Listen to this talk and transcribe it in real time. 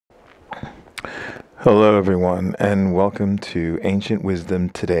Hello, everyone, and welcome to Ancient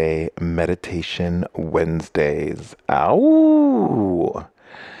Wisdom Today Meditation Wednesdays. Ow!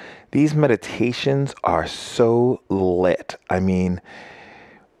 These meditations are so lit. I mean,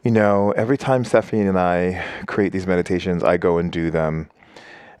 every time Sefy and I create these meditations, I go and do them,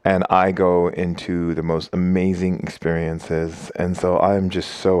 and I go into the most amazing experiences. And so I'm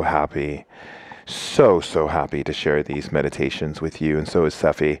just so happy, so happy to share these meditations with you, and so is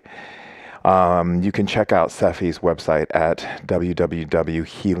Sefy. You can check out Sefy's website at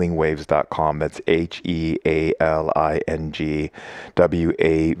www.healingwaves.com. That's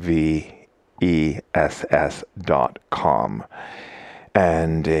HealingWavess.com.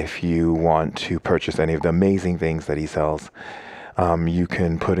 And if you want to purchase any of the amazing things that he sells, you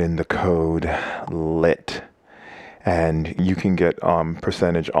can put in the code LIT, and you can get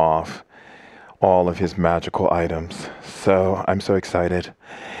percentage off all of his magical items. So I'm so excited.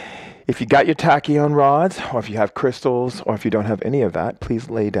 If you got your tachyon rods, or if you have crystals, or if you don't have any of that, please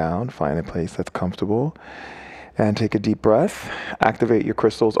lay down, find a place that's comfortable, and take a deep breath. Activate your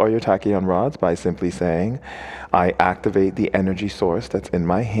crystals or your tachyon rods by simply saying, I activate the energy source that's in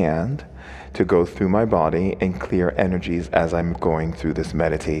my hand to go through my body and clear energies as I'm going through this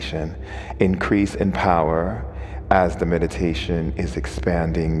meditation. Increase in power as the meditation is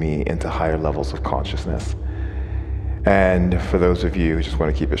expanding me into higher levels of consciousness. And for those of you who just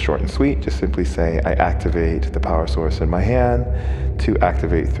want to keep it short and sweet, just simply say, I activate the power source in my hand to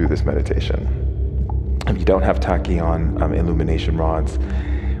activate through this meditation. If you don't have tachyon illumination rods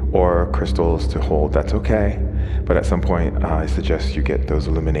or crystals to hold, that's okay. But at some point, I suggest you get those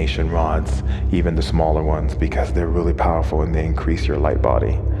illumination rods, even the smaller ones, because they're really powerful and they increase your light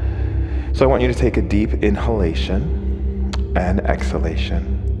body. So I want you to take a deep inhalation and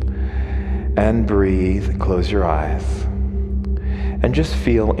exhalation. And breathe, close your eyes, and just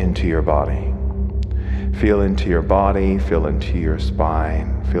feel into your body. Feel into your body, feel into your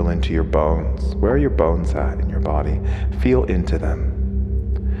spine, feel into your bones. Where are your bones at in your body? Feel into them.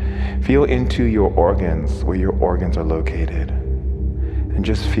 Feel into your organs, where your organs are located, and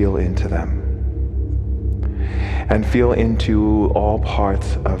just feel into them. And feel into all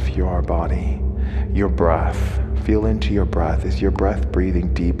parts of your body. Your breath. Feel into your breath. Is your breath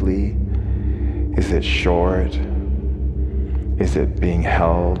breathing deeply? Is it short? Is it being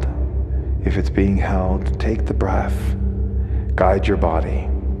held? If it's being held, take the breath. Guide your body.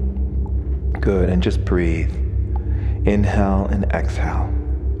 Good, and just breathe. Inhale and exhale.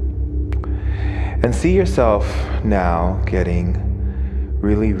 And see yourself now getting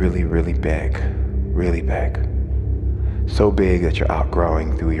really big. Really big. So big that you're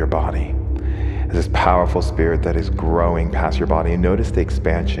outgrowing through your body. This powerful spirit that is growing past your body, and notice the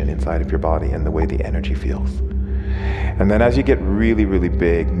expansion inside of your body and the way the energy feels. And then as you get really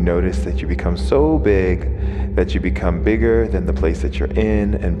big, notice that you become so big that you become bigger than the place that you're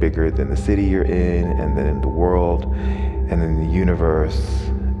in, and bigger than the city you're in, and then the world, and then the universe,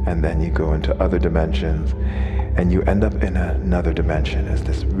 and then you go into other dimensions, and you end up in another dimension as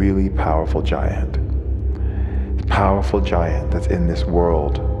this really powerful giant. Powerful giant that's in this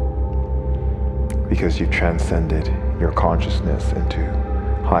world, because you've transcended your consciousness into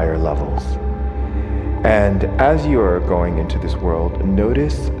higher levels. And as you are going into this world,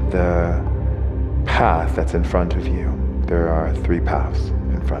 notice the path that's in front of you. There are 3 paths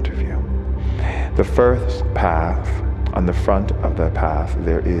in front of you. The first path, on the front of the path,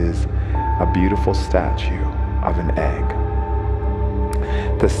 there is a beautiful statue of an egg.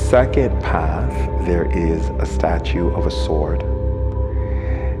 The second path, there is a statue of a sword.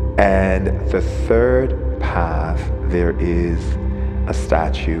 And the third path, there is a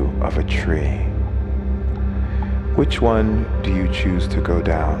statue of a tree. Which one do you choose to go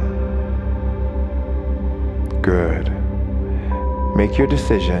down? Good. Make your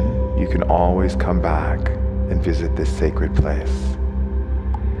decision. You can always come back and visit this sacred place.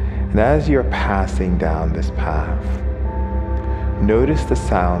 And as you're passing down this path, notice the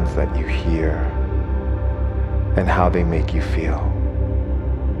sounds that you hear and how they make you feel.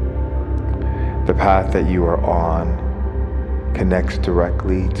 The path that you are on connects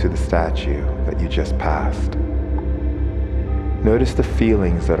directly to the statue that you just passed. Notice the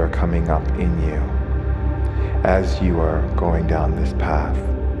feelings that are coming up in you as you are going down this path.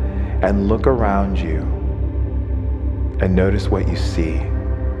 And look around you and notice what you see.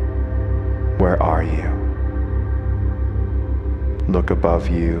 Where are you? Look above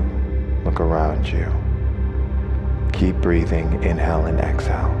you, look around you. Keep breathing, inhale and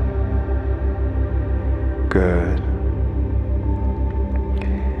exhale. Good.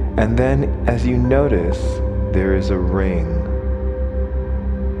 And then as you notice, there is a ring.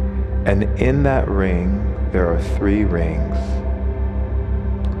 And in that ring, there are 3 rings.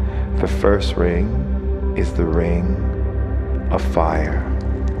 The first ring is the ring of fire.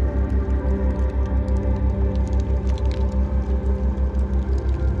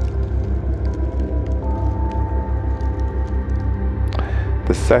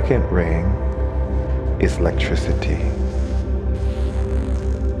 The second ring is electricity.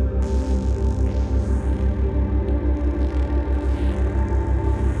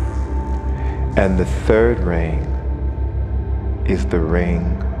 And the third ring is the ring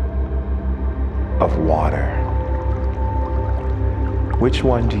of water. Which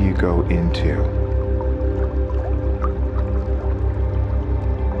one do you go into?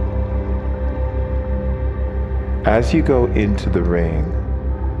 As you go into the ring,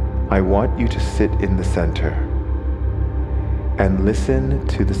 I want you to sit in the center and listen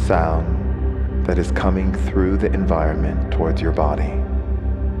to the sound that is coming through the environment towards your body.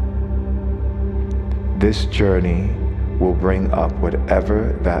 This journey will bring up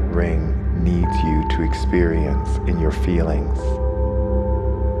whatever that ring needs you to experience in your feelings.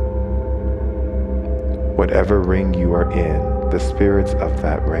 Whatever ring you are in, the spirits of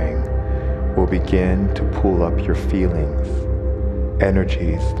that ring will begin to pull up your feelings,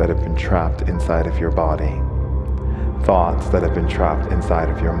 energies that have been trapped inside of your body, thoughts that have been trapped inside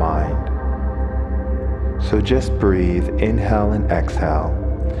of your mind. So just breathe, inhale and exhale,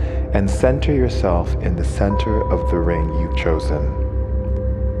 and center yourself in the center of the ring you've chosen.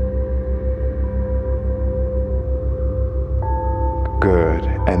 Good,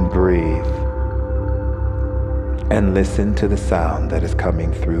 and breathe. And listen to the sound that is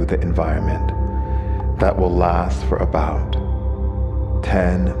coming through the environment. That will last for about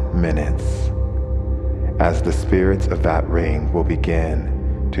 10 minutes as the spirits of that ring will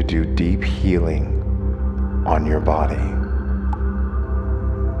begin to do deep healing on your body.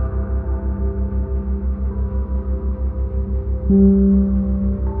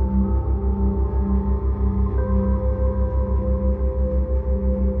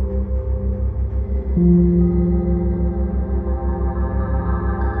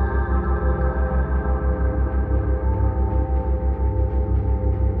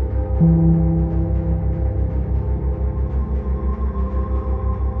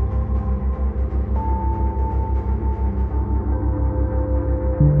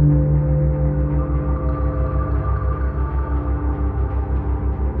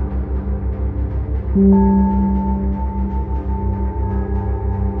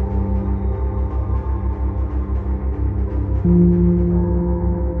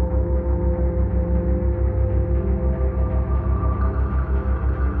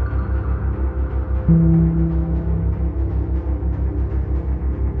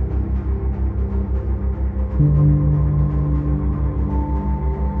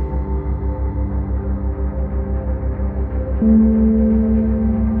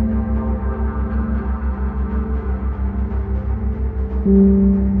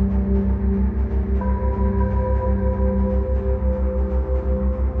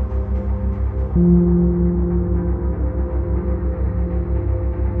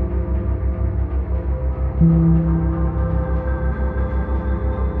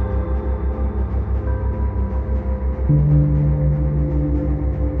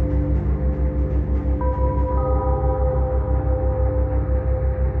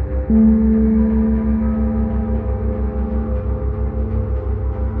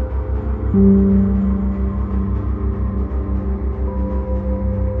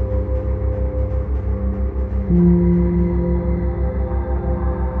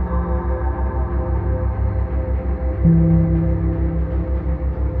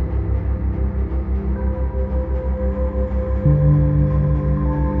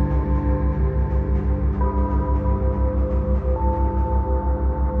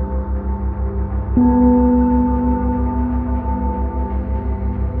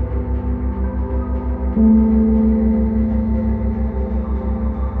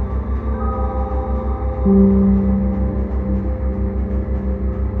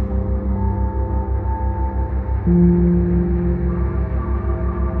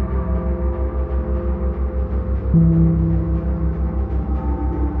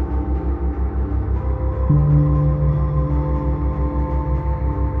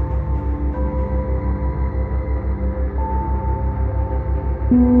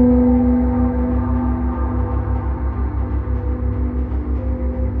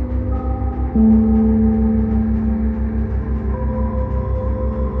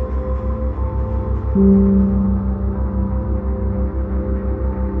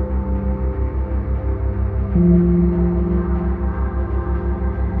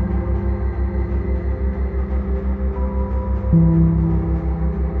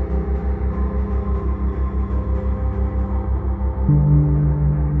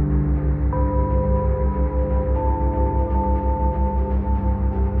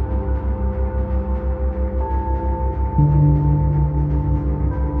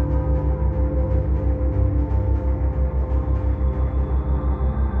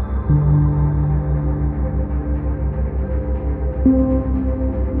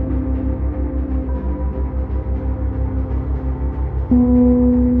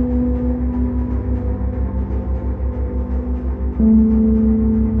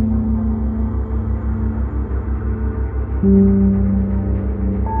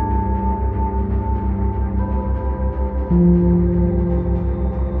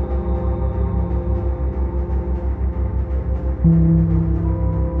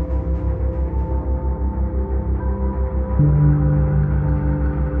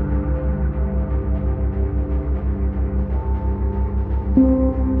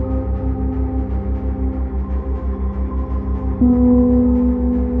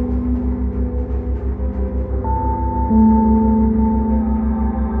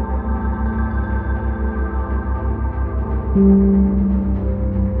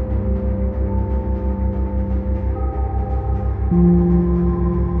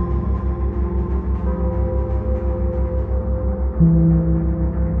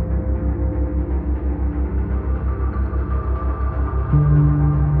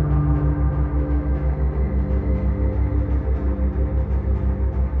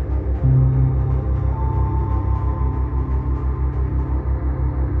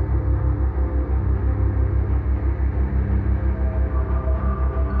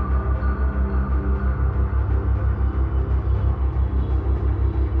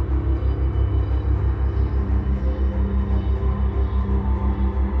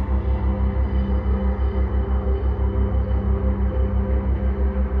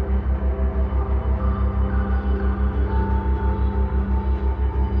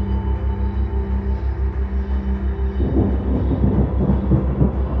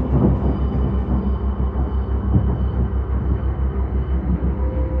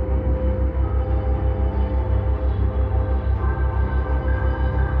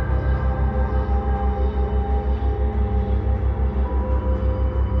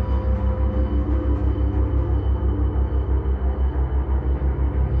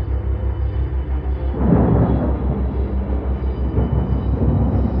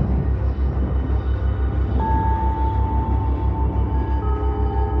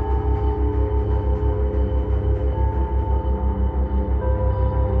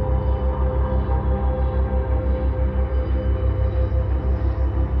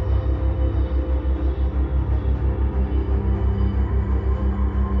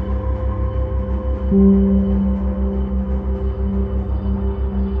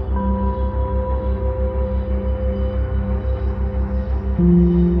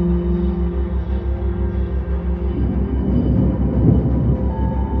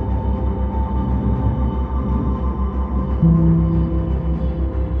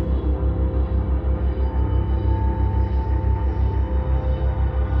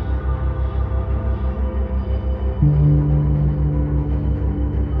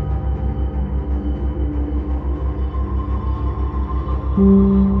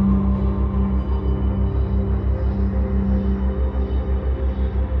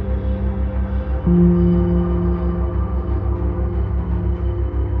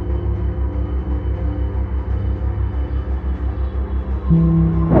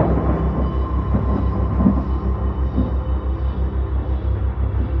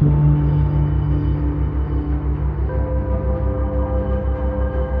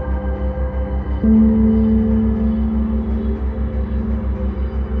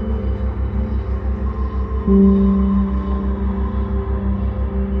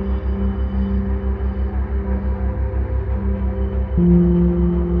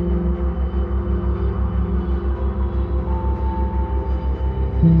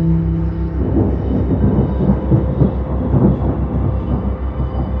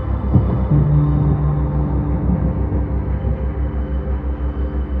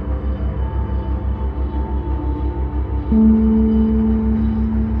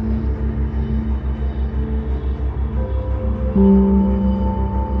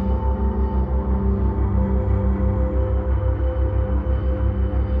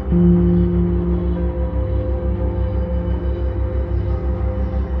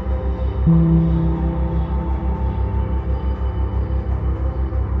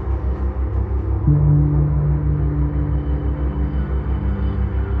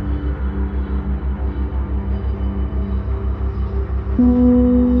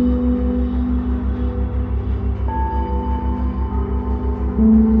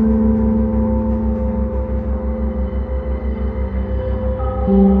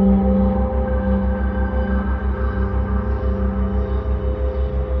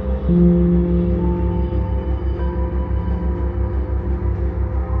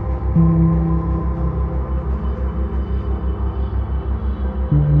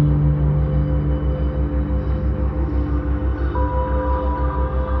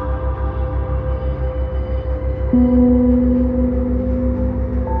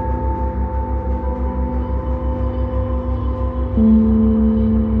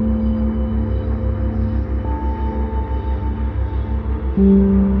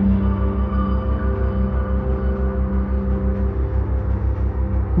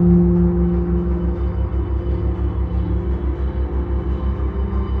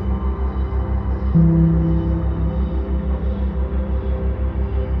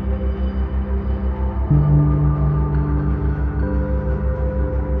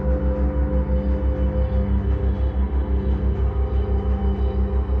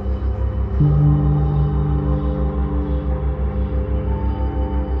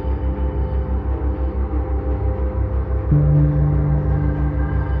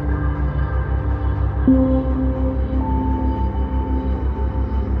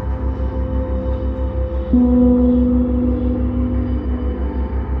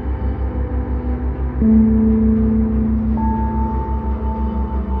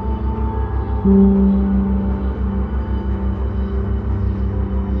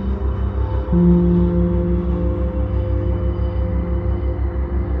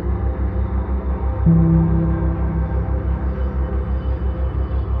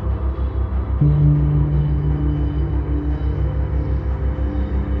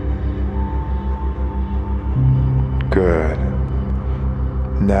 Good.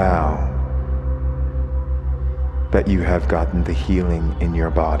 Now that you have gotten the healing in your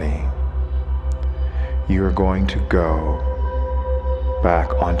body, you are going to go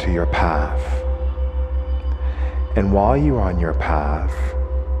back onto your path. And while you're on your path,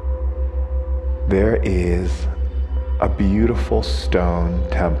 there is a beautiful stone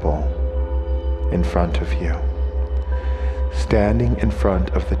temple in front of you. Standing in front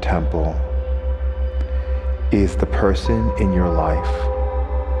of the temple is the person in your life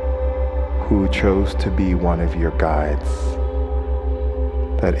who chose to be one of your guides,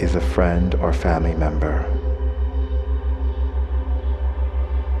 that is a friend or family member.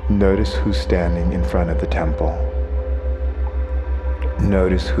 Notice who's standing in front of the temple.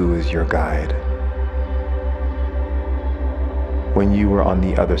 Notice who is your guide. When you were on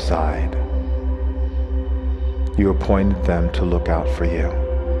the other side, you appointed them to look out for you,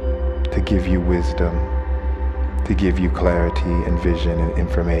 to give you wisdom, to give you clarity and vision and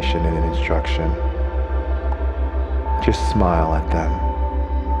information and instruction. Just smile at them.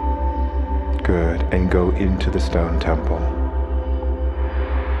 Good. And go into the stone temple.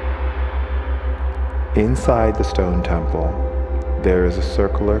 Inside the stone temple, there is a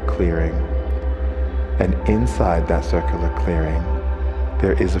circular clearing. And inside that circular clearing,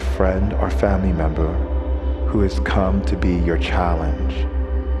 there is a friend or family member who has come to be your challenge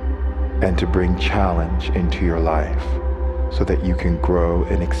and to bring challenge into your life so that you can grow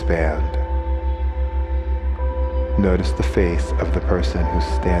and expand. Notice the face of the person who's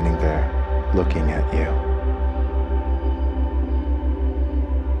standing there looking at you.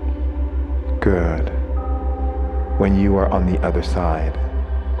 Good. When you are on the other side,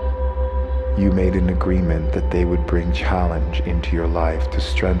 you made an agreement that they would bring challenge into your life to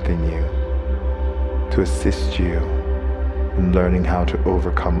strengthen you, to assist you in learning how to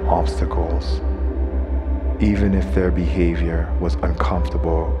overcome obstacles, even if their behavior was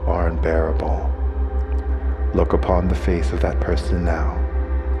uncomfortable or unbearable. Look upon the face of that person now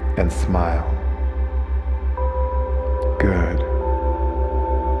and smile. Good.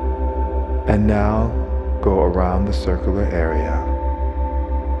 And now go around the circular area.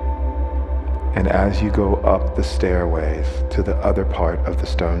 And as you go up the stairways to the other part of the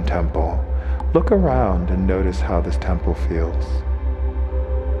stone temple, look around and notice how this temple feels.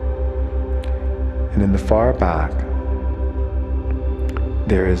 And in the far back,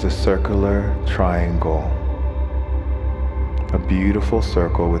 there is a circular triangle, a beautiful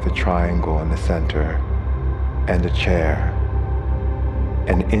circle with a triangle in the center and a chair.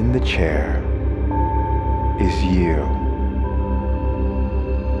 And in the chair is you.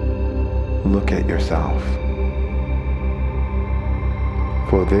 Look at yourself.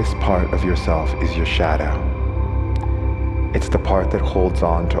 For this part of yourself is your shadow. It's the part that holds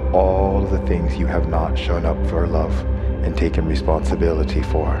on to all the things you have not shown up for love and taken responsibility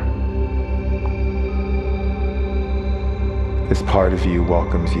for. This part of you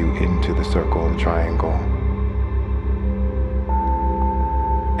welcomes you into the circle and triangle.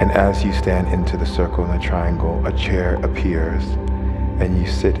 And as you stand into the circle and the triangle, a chair appears and you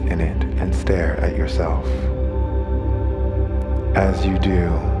sit in it and stare at yourself. As you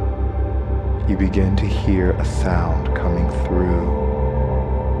do, you begin to hear a sound coming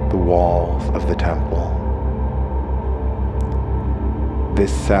through the walls of the temple.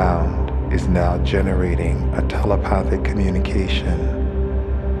 This sound is now generating a telepathic communication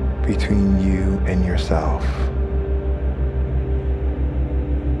between you and yourself.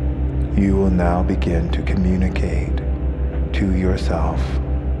 You will now begin to communicate to yourself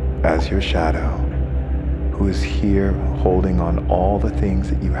as your shadow, who is here holding on all the things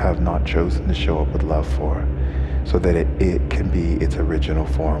that you have not chosen to show up with love for, so that it can be its original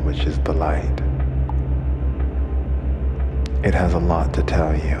form, which is the light. It has a lot to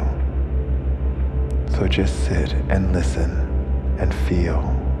tell you. So just sit and listen and feel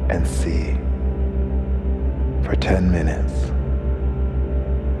and see for 10 minutes.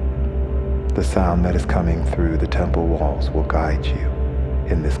 The sound that is coming through the temple walls will guide you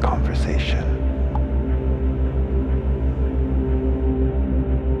in this conversation.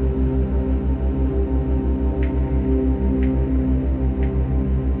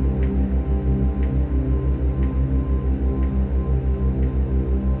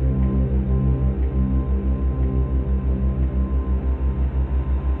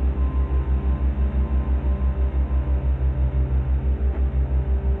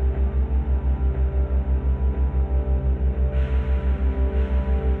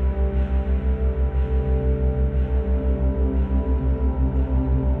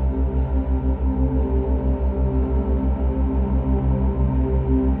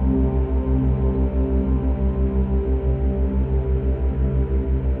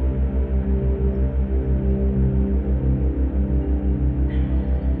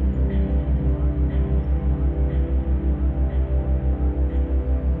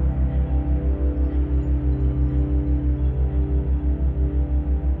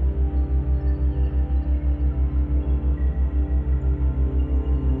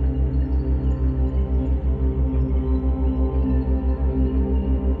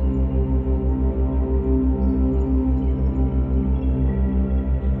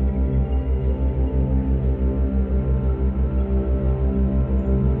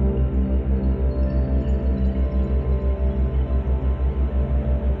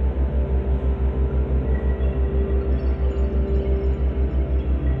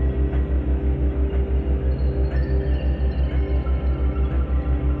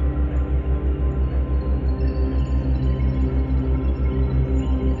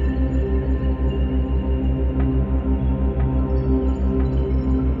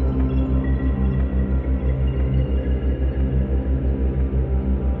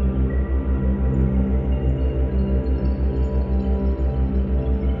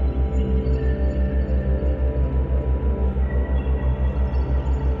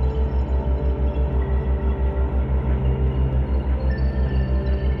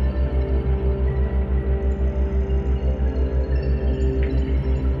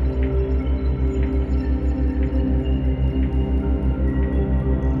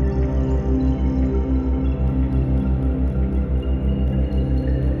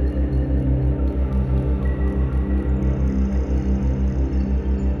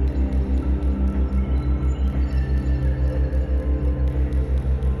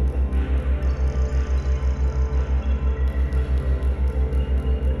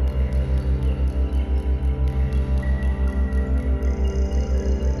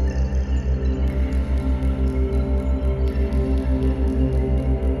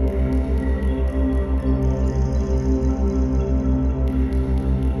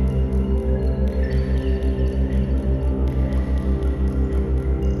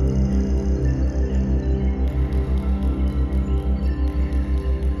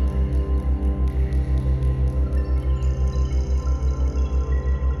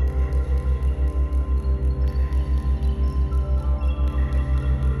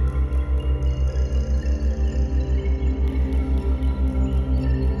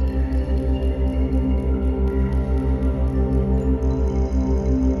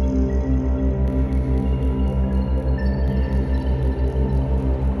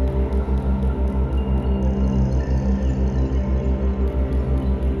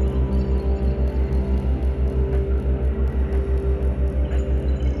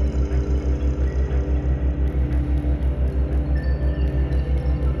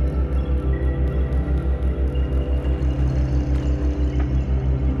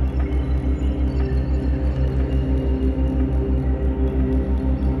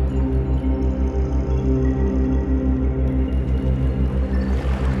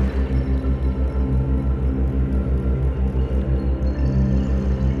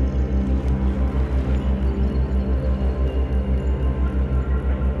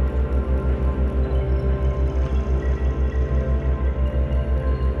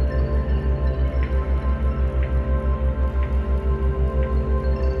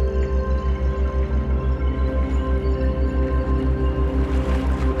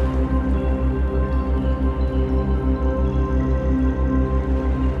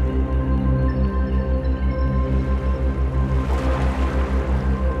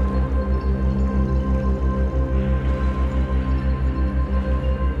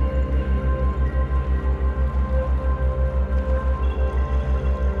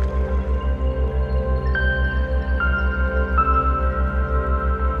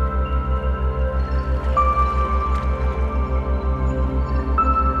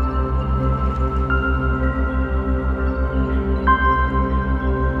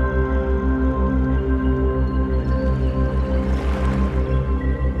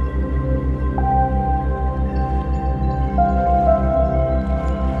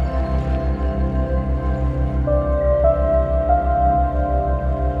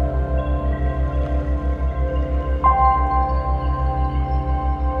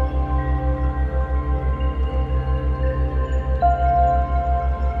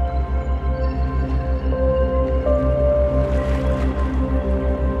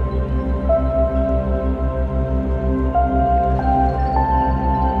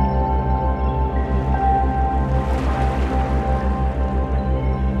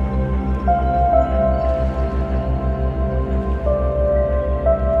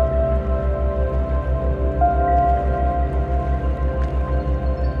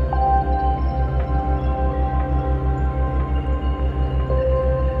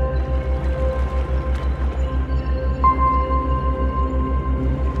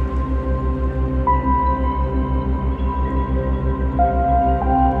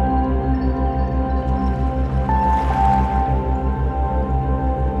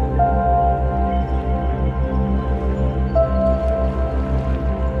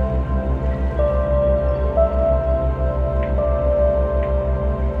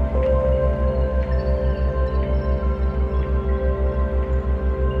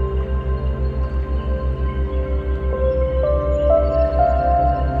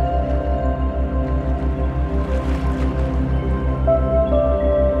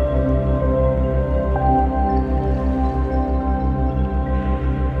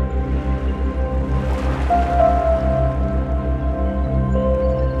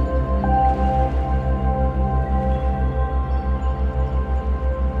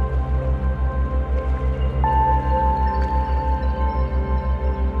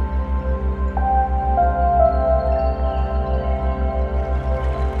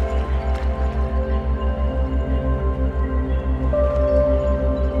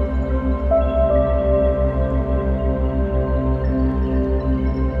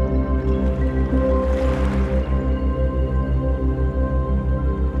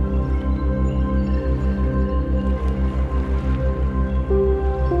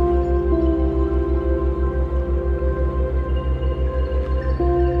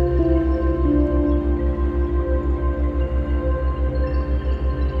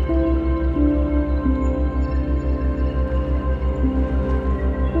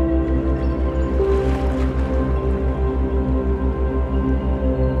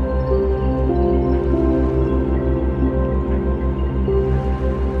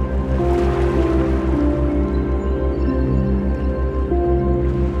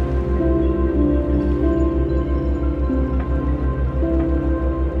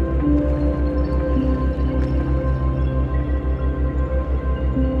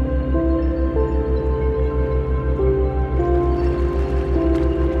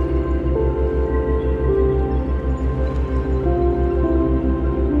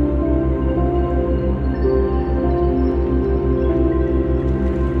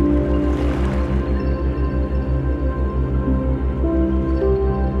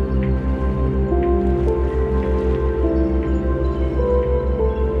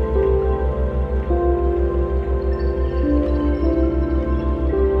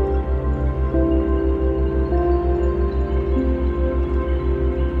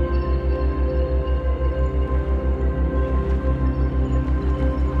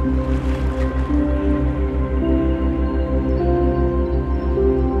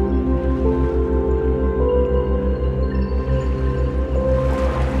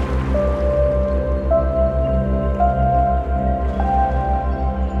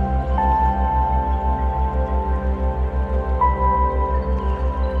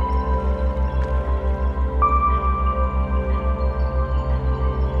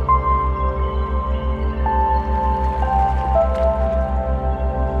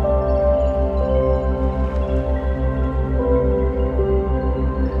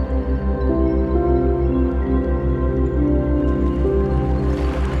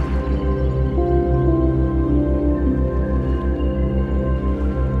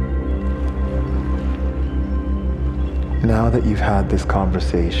 that you've had this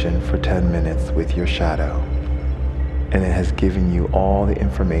conversation for 10 minutes with your shadow, and it has given you all the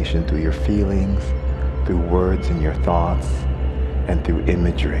information through your feelings, through words in your thoughts, and through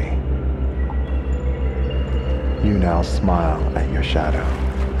imagery, you now smile at your shadow,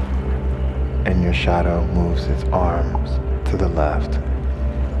 and your shadow moves its arms to the left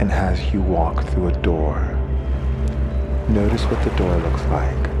and has you walk through a door. Notice what the door looks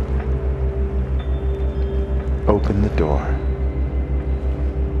like. Open the door,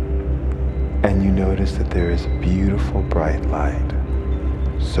 and you notice that there is beautiful bright light,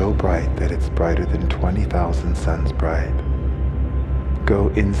 so bright that it's brighter than 20,000 suns bright. Go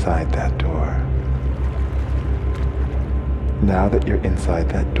inside that door. Now that you're inside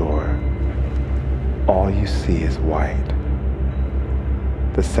that door, all you see is white.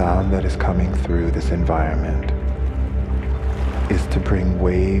 The sound that is coming through this environment is to bring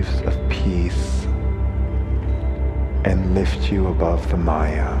waves of peace and lift you above the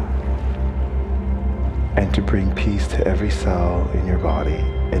Maya, and to bring peace to every cell in your body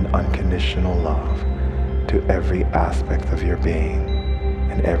and unconditional love to every aspect of your being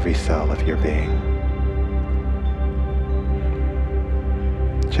and every cell of your being.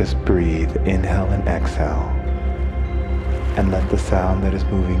 Just breathe, inhale and exhale, and let the sound that is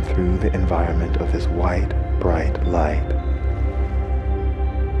moving through the environment of this white, bright light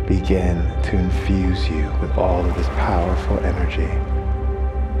begin to infuse you with all of this powerful energy.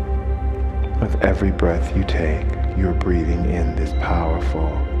 With every breath you take, you're breathing in this powerful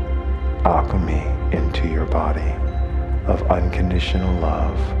alchemy into your body of unconditional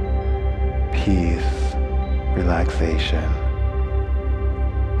love, peace, relaxation,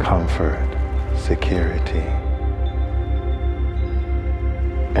 comfort, security,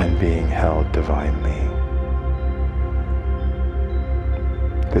 and being held divinely.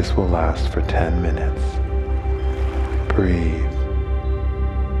 This will last for 10 minutes. Breathe.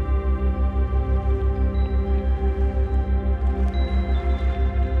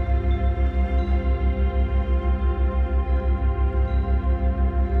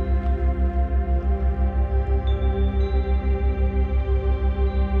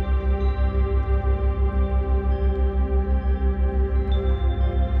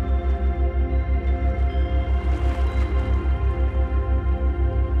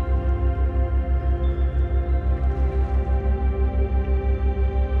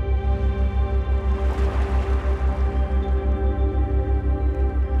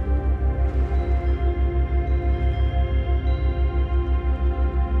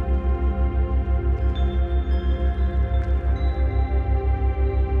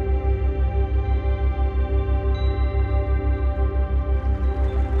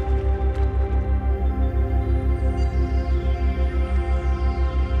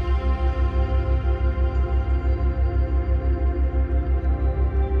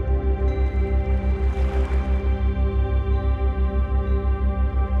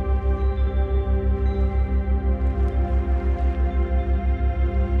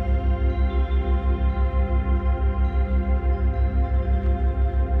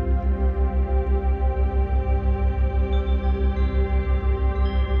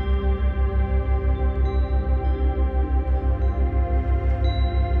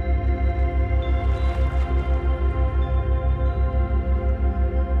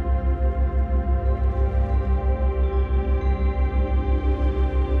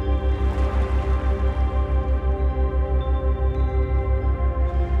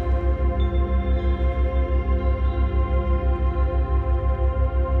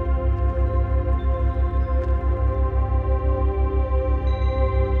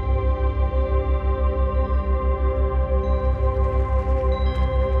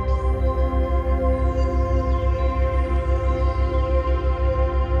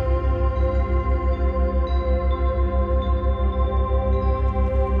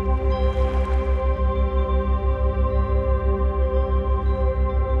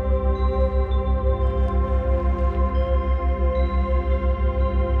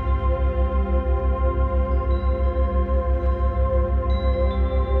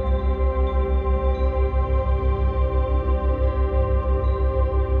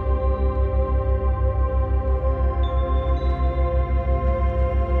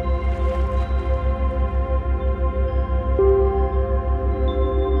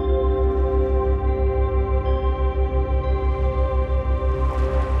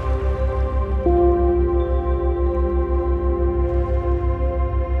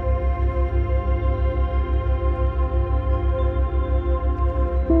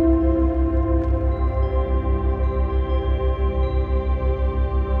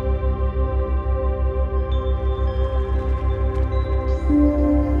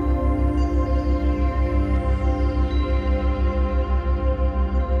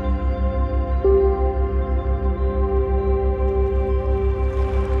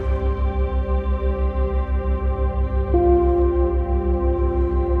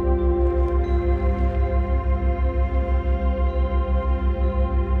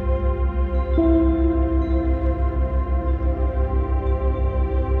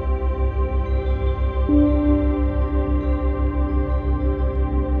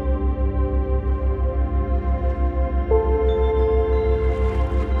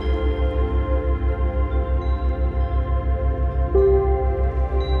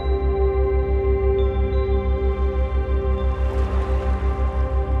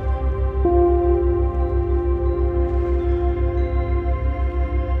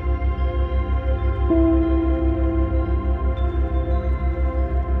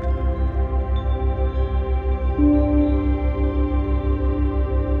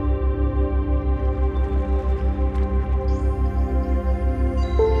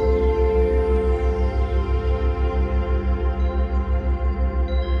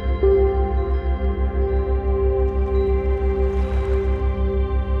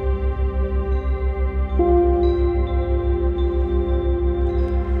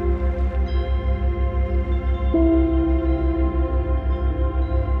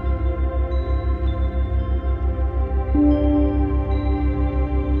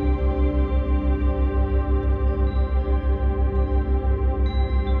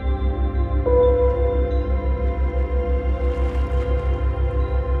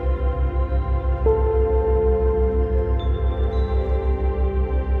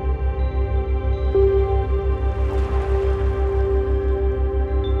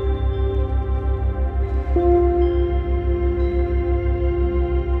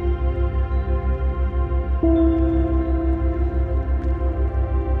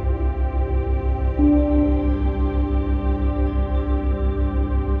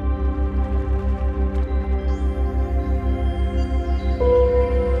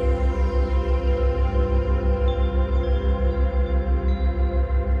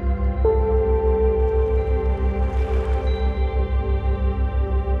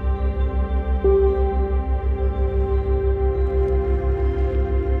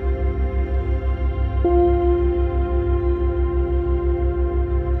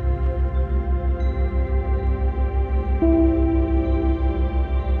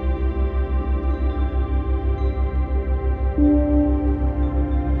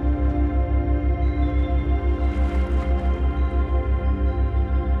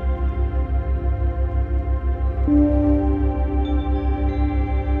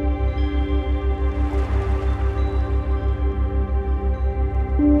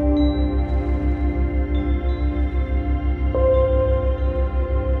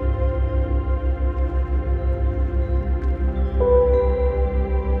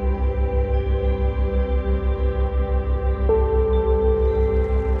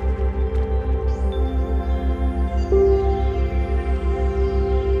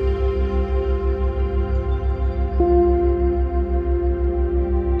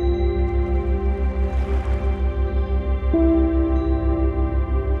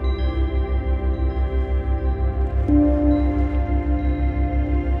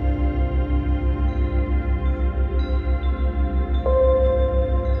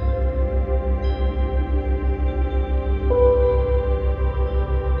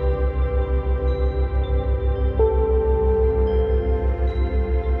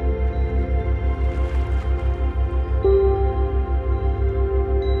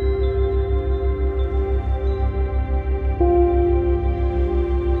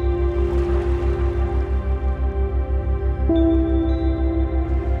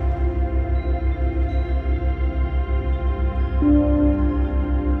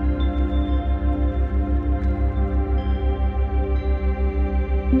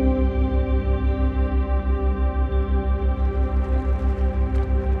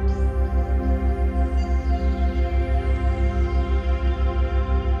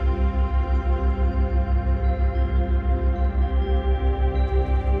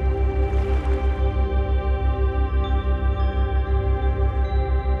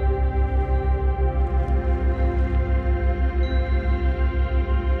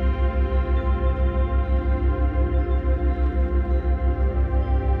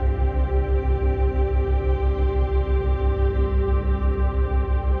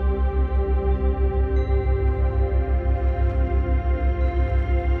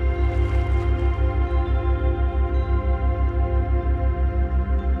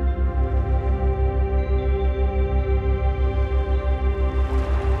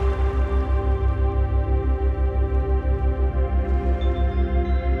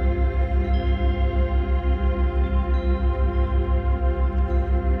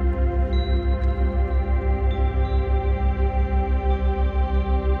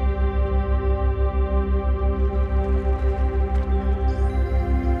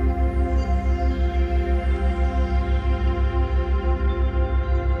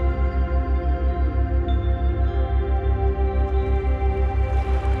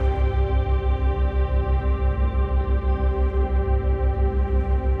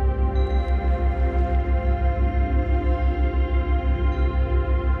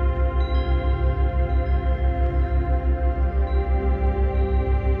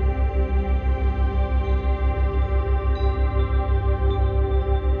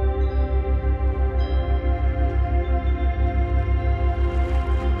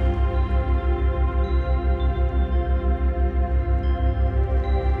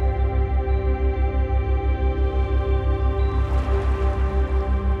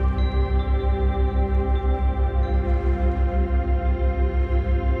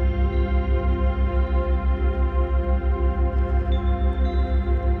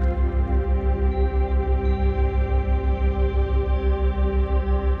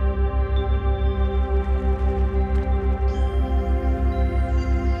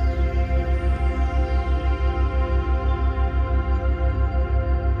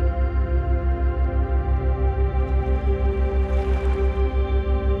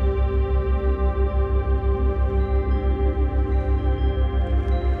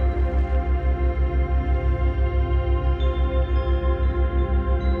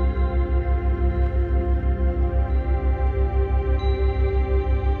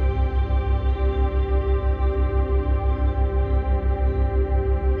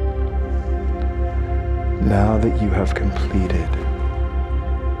 that you have completed,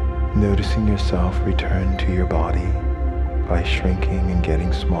 noticing yourself return to your body by shrinking and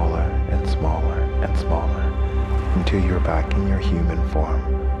getting smaller and smaller and smaller until you're back in your human form,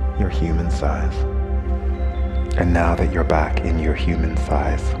 your human size. And now that you're back in your human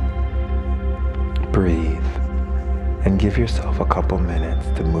size, breathe and give yourself a couple minutes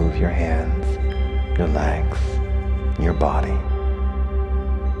to move your hands, your legs, your body.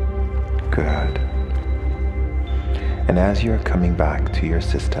 Good. And as you're coming back to your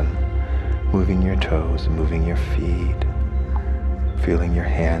system, moving your toes, moving your feet, feeling your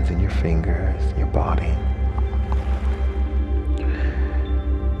hands and your fingers, your body,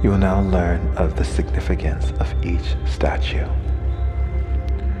 you will now learn of the significance of each statue.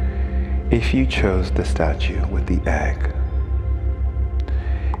 If you chose the statue with the egg,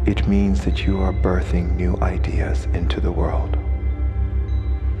 it means that you are birthing new ideas into the world.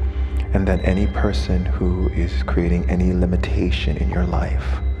 And that any person who is creating any limitation in your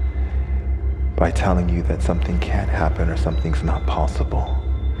life by telling you that something can't happen or something's not possible,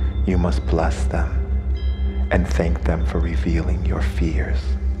 you must bless them and thank them for revealing your fears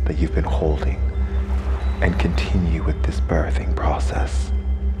that you've been holding, and continue with this birthing process.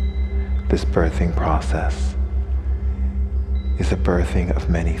 This birthing process is a birthing of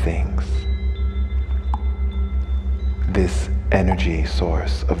many things. This energy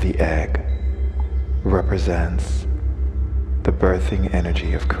source of the egg represents the birthing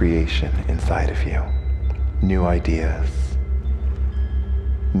energy of creation inside of you. New ideas,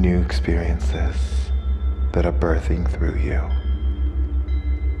 new experiences that are birthing through you.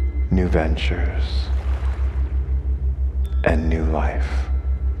 New ventures and new life.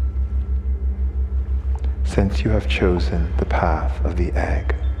 Since you have chosen the path of the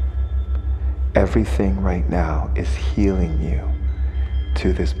egg, everything right now is healing you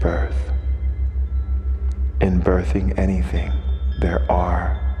to this birth. In birthing anything, there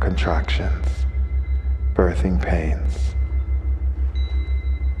are contractions, birthing pains.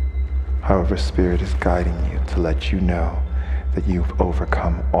 However, Spirit is guiding you to let you know that you've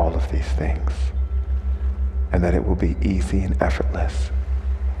overcome all of these things, and that it will be easy and effortless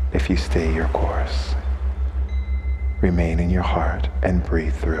if you stay your course. Remain in your heart and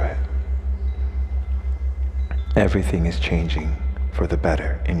breathe through it. Everything is changing for the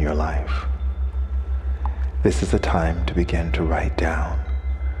better in your life. This is a time to begin to write down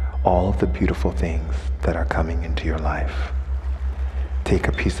all of the beautiful things that are coming into your life. Take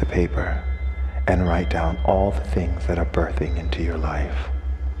a piece of paper and write down all the things that are birthing into your life.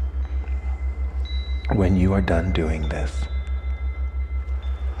 When you are done doing this,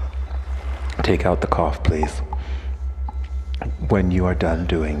 take out the cough, please. When you are done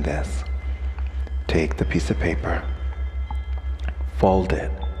doing this, take the piece of paper, fold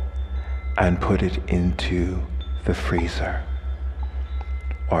it, and put it into the freezer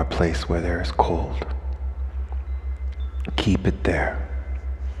or a place where there is cold. Keep it there.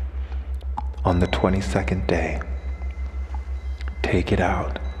 On the 22nd day, take it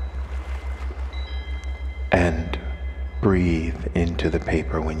out and breathe into the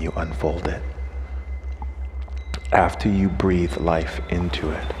paper when you unfold it. After you breathe life into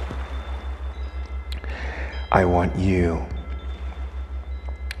it, I want you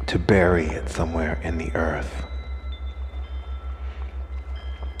to bury it somewhere in the earth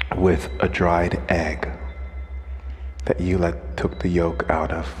with a dried egg that you took the yolk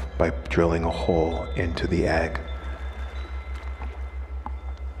out of by drilling a hole into the egg.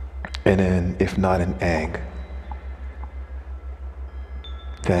 And then, if not an egg,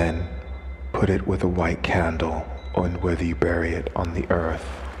 then put it with a white candle on whether you bury it on the earth.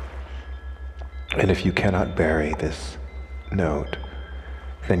 And if you cannot bury this note,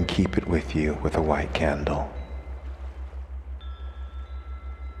 then keep it with you with a white candle.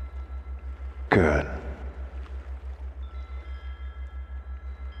 Good.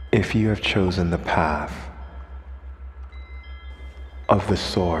 If you have chosen the path of the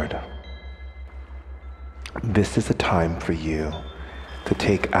sword, this is a time for you to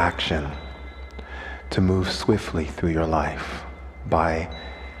take action, to move swiftly through your life by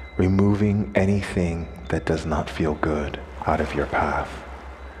removing anything that does not feel good out of your path.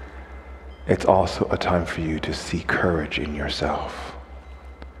 It's also a time for you to see courage in yourself.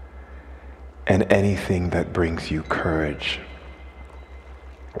 And anything that brings you courage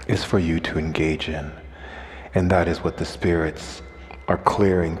is for you to engage in. And that is what the spirits are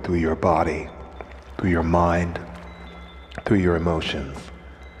clearing through your body, through your mind, through your emotions.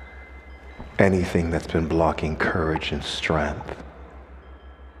 Anything that's been blocking courage and strength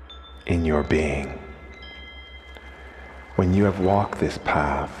in your being. When you have walked this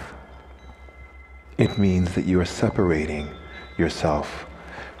path, It means that you are separating yourself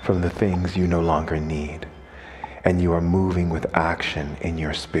from the things you no longer need, and you are moving with action in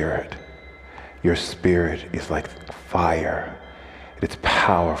your spirit. Your spirit is like fire. It's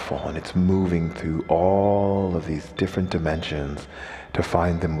powerful, and it's moving through all of these different dimensions to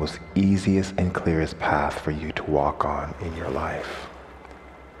find the most easiest and clearest path for you to walk on in your life.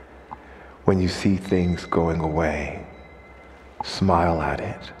 When you see things going away, smile at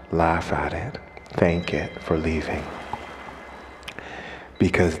it, laugh at it, thank it for leaving.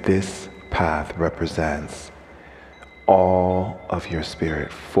 Because this path represents all of your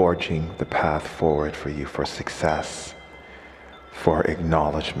spirit forging the path forward for you, for success, for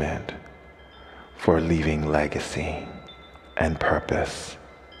acknowledgement, for leaving legacy and purpose.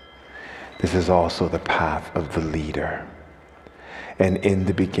 This is also the path of the leader. And in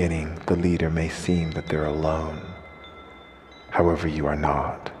the beginning, the leader may seem that they're alone. However, you are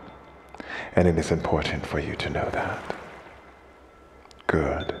not. And it is important for you to know that.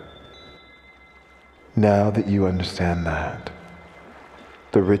 Good. Now that you understand that,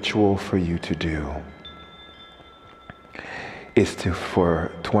 the ritual for you to do is to,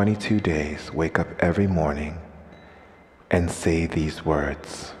 for 22 days, wake up every morning and say these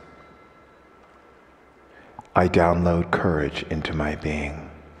words. I download courage into my being.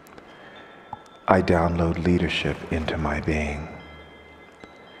 I download leadership into my being.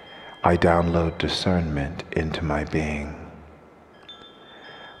 I download discernment into my being.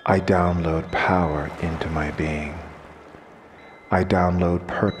 I download power into my being. I download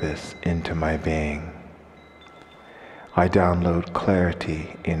purpose into my being. I download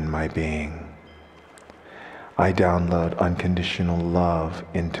clarity in my being. I download unconditional love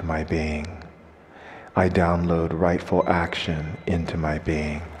into my being. I download rightful action into my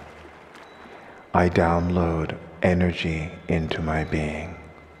being. I download energy into my being.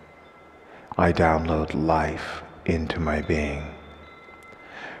 I download life into my being.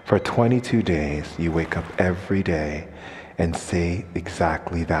 For 22 days, you wake up every day and say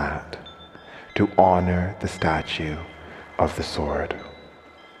exactly that, to honor the statue of the sword.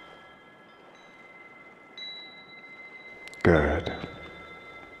 Good.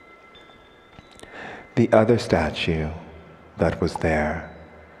 The other statue that was there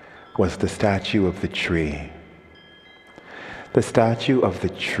was the statue of the tree. The statue of the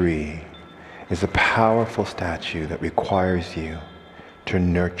tree is a powerful statue that requires you to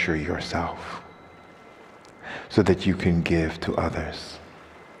nurture yourself so that you can give to others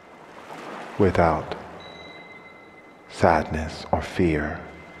without sadness or fear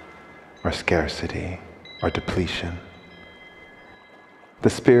or scarcity or depletion. The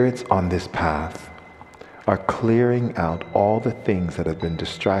spirits on this path are clearing out all the things that have been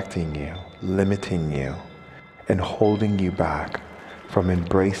distracting you, limiting you, and holding you back from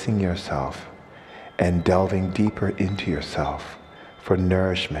embracing yourself and delving deeper into yourself for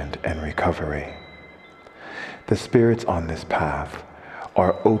nourishment and recovery. The spirits on this path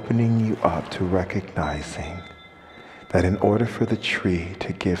are opening you up to recognizing that in order for the tree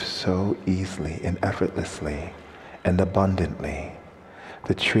to give so easily and effortlessly and abundantly,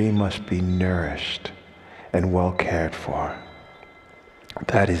 the tree must be nourished and well cared for.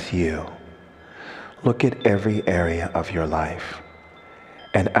 That is you. Look at every area of your life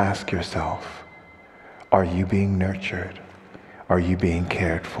and ask yourself, are you being nurtured? Are you being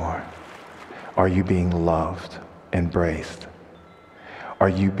cared for? Are you being loved, embraced? Are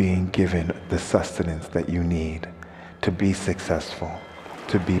you being given the sustenance that you need to be successful,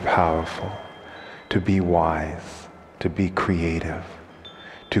 to be powerful, to be wise, to be creative,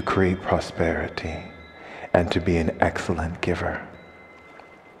 to create prosperity, and to be an excellent giver?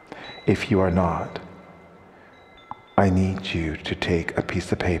 If you are not, I need you to take a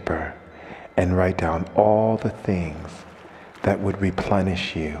piece of paper and write down all the things that would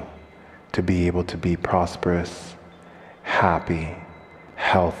replenish you to be able to be prosperous, happy,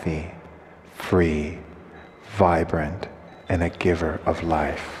 healthy, free, vibrant, and a giver of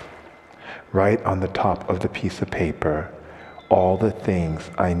life. Write on the top of the piece of paper all the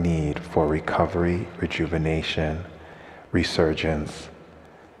things I need for recovery, rejuvenation, resurgence,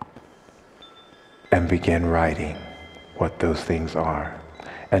 and begin writing what those things are.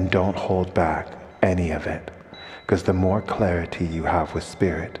 And don't hold back any of it, because the more clarity you have with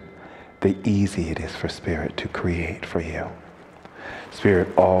Spirit, the easier it is for Spirit to create for you. Spirit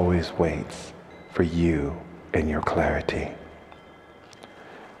always waits for you and your clarity.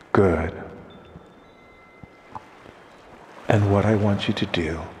 Good. And what I want you to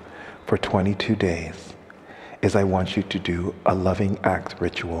do for 22 days is I want you to do a loving act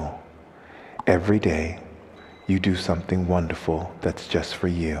ritual. Every day you do something wonderful that's just for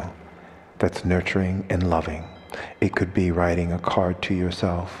you, that's nurturing and loving. It could be writing a card to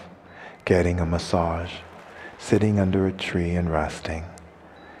yourself, getting a massage, sitting under a tree and resting,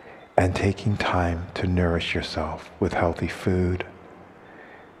 and taking time to nourish yourself with healthy food,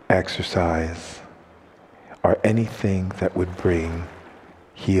 exercise, or anything that would bring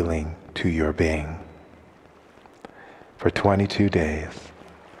healing to your being for 22 days.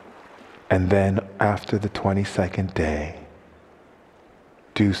 And then after the 22nd day,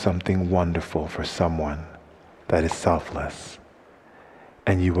 do something wonderful for someone that is selfless,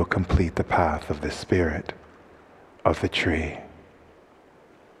 and you will complete the path of the spirit of the tree.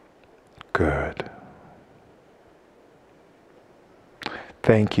 Good.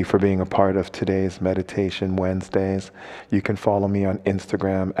 Thank you for being a part of today's Meditation Wednesdays. You can follow me on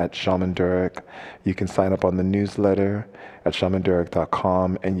Instagram at Shaman Durek. You can sign up on the newsletter at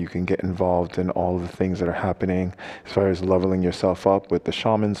shamandurek.com, and you can get involved in all of the things that are happening as far as leveling yourself up with the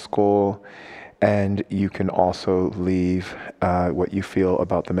Shaman School. And you can also leave what you feel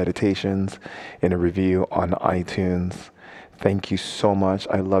about the meditations in a review on iTunes. Thank you so much.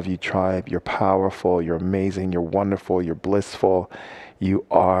 I love you, tribe. You're powerful. You're amazing. You're wonderful. You're blissful. You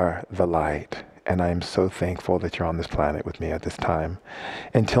are the light. And I am so thankful that you're on this planet with me at this time.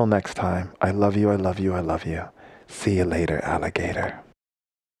 Until next time, I love you. I love you. I love you. See you later, alligator.